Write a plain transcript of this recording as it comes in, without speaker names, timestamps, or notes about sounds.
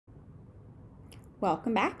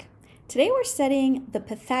Welcome back. Today we're studying the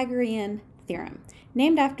Pythagorean Theorem,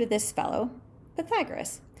 named after this fellow,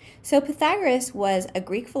 Pythagoras. So Pythagoras was a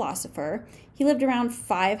Greek philosopher. He lived around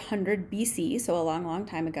 500 BC, so a long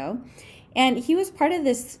time ago. And he was part of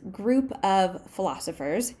this group of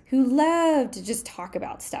philosophers who loved to just talk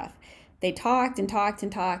about stuff. They talked and talked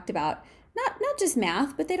and talked about not just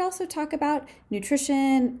math, but they'd also talk about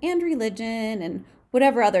nutrition and religion and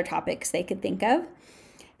whatever other topics they could think of.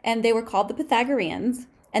 And they were called the Pythagoreans.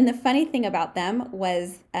 And the funny thing about them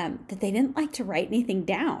was that they didn't like to write anything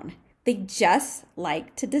down. They just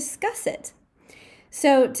liked to discuss it.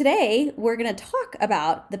 So today we're going to talk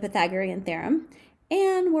about the Pythagorean Theorem,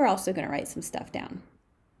 and we're also going to write some stuff down.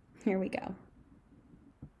 Here we go.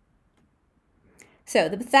 So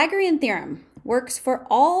the Pythagorean Theorem works for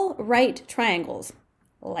all right triangles,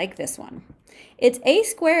 like this one. It's a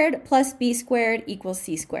squared plus b squared equals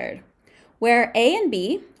c squared, where a and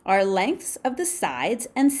b are lengths of the sides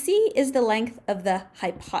and c is the length of the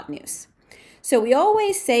hypotenuse. So we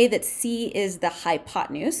always say that c is the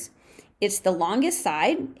hypotenuse. It's the longest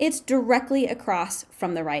side. It's directly across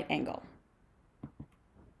from the right angle.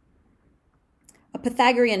 A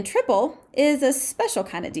Pythagorean triple is a special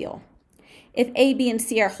kind of deal. If a, b, and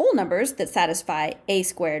c are whole numbers that satisfy a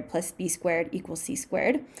squared plus b squared equals c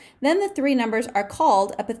squared, then the three numbers are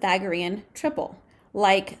called a Pythagorean triple,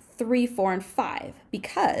 like 3, 4, and 5,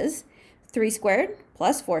 because 3 squared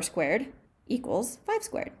plus 4 squared equals 5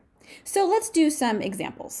 squared. So let's do some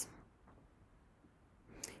examples.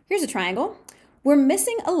 Here's a triangle. We're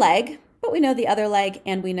missing a leg, but we know the other leg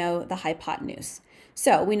and we know the hypotenuse.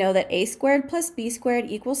 So we know that a squared plus b squared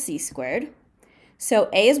equals c squared. So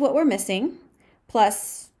a is what we're missing,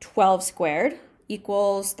 plus 12 squared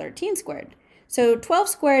equals 13 squared. So 12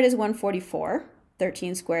 squared is 144,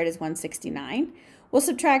 13 squared is 169. We'll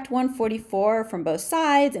subtract 144 from both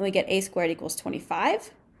sides and we get a squared equals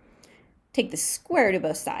 25. Take the square root of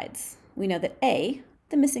both sides. We know that a,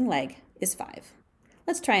 the missing leg, is 5.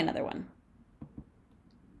 Let's try another one.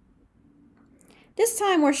 This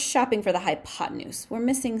time we're shopping for the hypotenuse. We're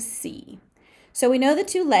missing c. So we know the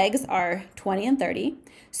two legs are 20 and 30.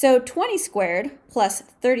 So 20 squared plus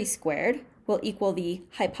 30 squared will equal the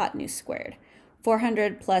hypotenuse squared.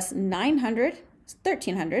 400 plus 900 is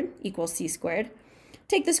 1300 equals c squared.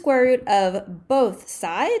 Take the square root of both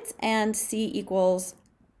sides and c equals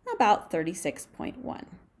about 36.1.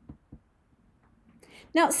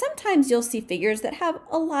 Now, sometimes you'll see figures that have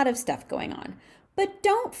a lot of stuff going on, but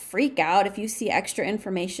don't freak out if you see extra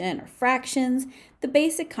information or fractions. The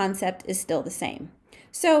basic concept is still the same.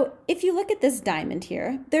 So if you look at this diamond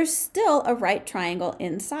here, there's still a right triangle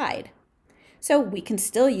inside. So we can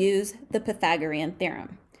still use the Pythagorean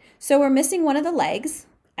theorem. So we're missing one of the legs,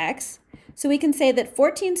 x, so we can say that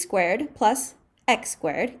 14 squared plus x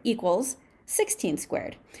squared equals 16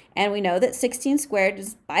 squared. And we know that 16 squared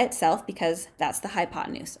is by itself because that's the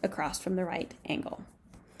hypotenuse across from the right angle.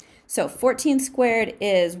 So 14 squared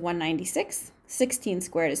is 196, 16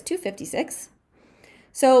 squared is 256.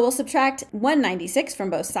 So we'll subtract 196 from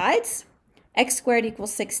both sides. X squared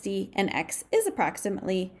equals 60 and x is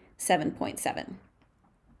approximately 7.7.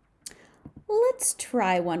 Let's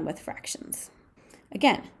try one with fractions.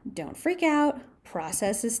 Again, don't freak out.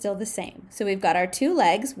 Process is still the same. So we've got our two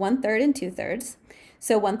legs, 1/3 and 2/3.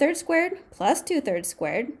 So 1/3 squared plus 2/3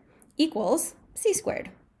 squared equals c squared.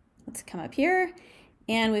 Let's come up here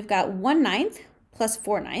and we've got 1/9 plus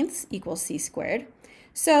 4/9 equals c squared.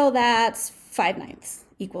 So that's 5/9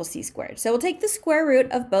 equals c squared. So we'll take the square root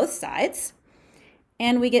of both sides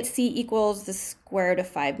and we get c equals the square root of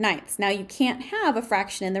 5/9. Now you can't have a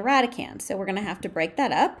fraction in the radicand, so we're going to have to break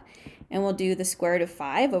that up. And we'll do the square root of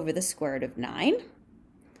 5 over the square root of 9.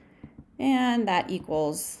 And that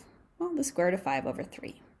equals, well, the square root of 5 over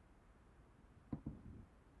 3.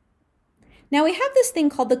 Now we have this thing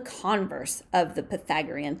called the converse of the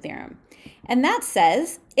Pythagorean theorem. And that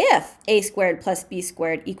says if a squared plus b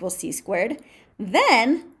squared equals c squared,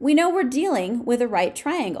 then we know we're dealing with a right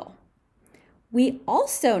triangle. We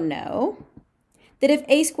also know that if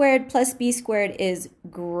a squared plus b squared is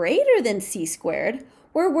greater than c squared,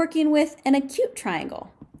 we're working with an acute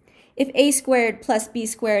triangle. If a squared plus b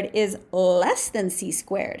squared is less than c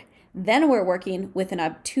squared, then we're working with an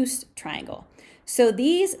obtuse triangle. So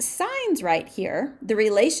these signs right here, the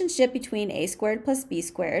relationship between a squared plus b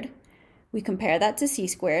squared, we compare that to c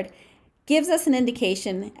squared, gives us an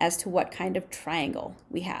indication as to what kind of triangle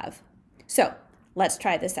we have. So let's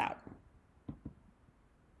try this out.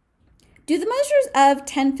 Do the measures of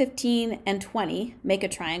 10, 15, and 20 make a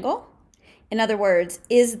triangle? In other words,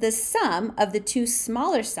 is the sum of the two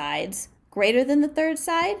smaller sides greater than the third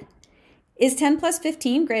side? Is 10 plus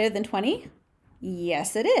 15 greater than 20?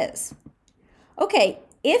 Yes, it is. Okay,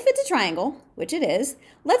 if it's a triangle, which it is,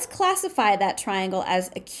 let's classify that triangle as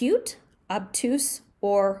acute, obtuse,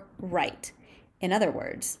 or right. In other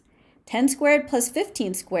words, 10 squared plus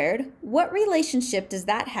 15 squared, what relationship does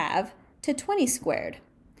that have to 20 squared?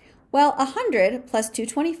 Well, 100 plus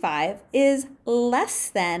 225 is less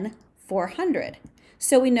than 400.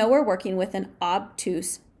 So we know we're working with an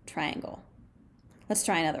obtuse triangle. Let's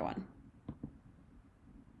try another one.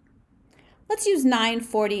 Let's use 9,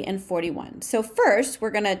 40, and 41. So first,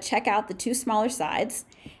 we're going to check out the two smaller sides,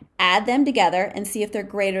 add them together, and see if they're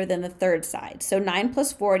greater than the third side. So 9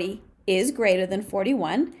 plus 40 is greater than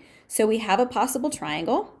 41. So we have a possible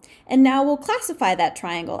triangle. And now we'll classify that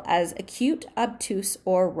triangle as acute, obtuse,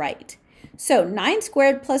 or right. So 9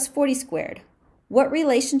 squared plus 40 squared. What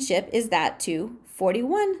relationship is that to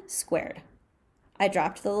 41 squared? I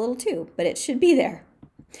dropped the little 2, but it should be there.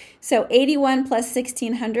 So 81 plus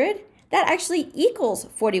 1600. That actually equals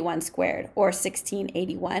 41 squared, or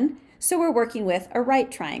 1681, so we're working with a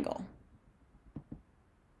right triangle.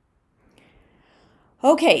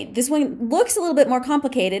 Okay, this one looks a little bit more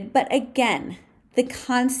complicated, but again, the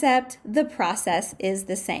concept, the process is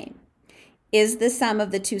the same. Is the sum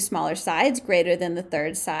of the two smaller sides greater than the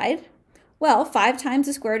third side? Well, 5 times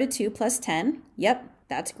the square root of 2 plus 10, yep,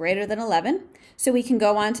 that's greater than 11, so we can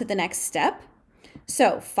go on to the next step.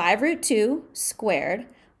 So 5 root 2 squared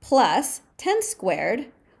plus 10 squared,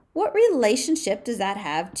 what relationship does that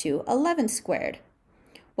have to 11 squared?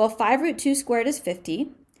 Well, 5 root 2 squared is 50,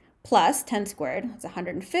 plus 10 squared, that's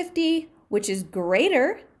 150, which is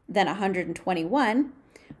greater than 121.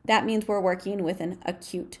 That means we're working with an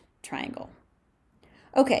acute triangle.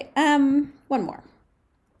 Okay, one more.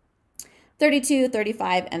 32,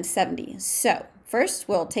 35, and 70. So first,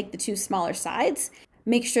 we'll take the two smaller sides,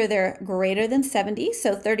 make sure they're greater than 70,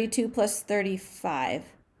 so 32 plus 35.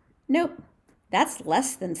 Nope, that's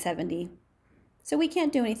less than 70. So we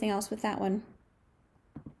can't do anything else with that one.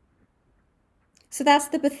 So that's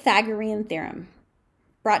the Pythagorean Theorem,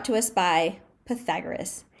 brought to us by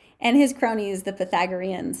Pythagoras and his cronies, the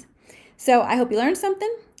Pythagoreans. So I hope you learned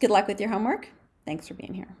something. Good luck with your homework. Thanks for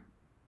being here.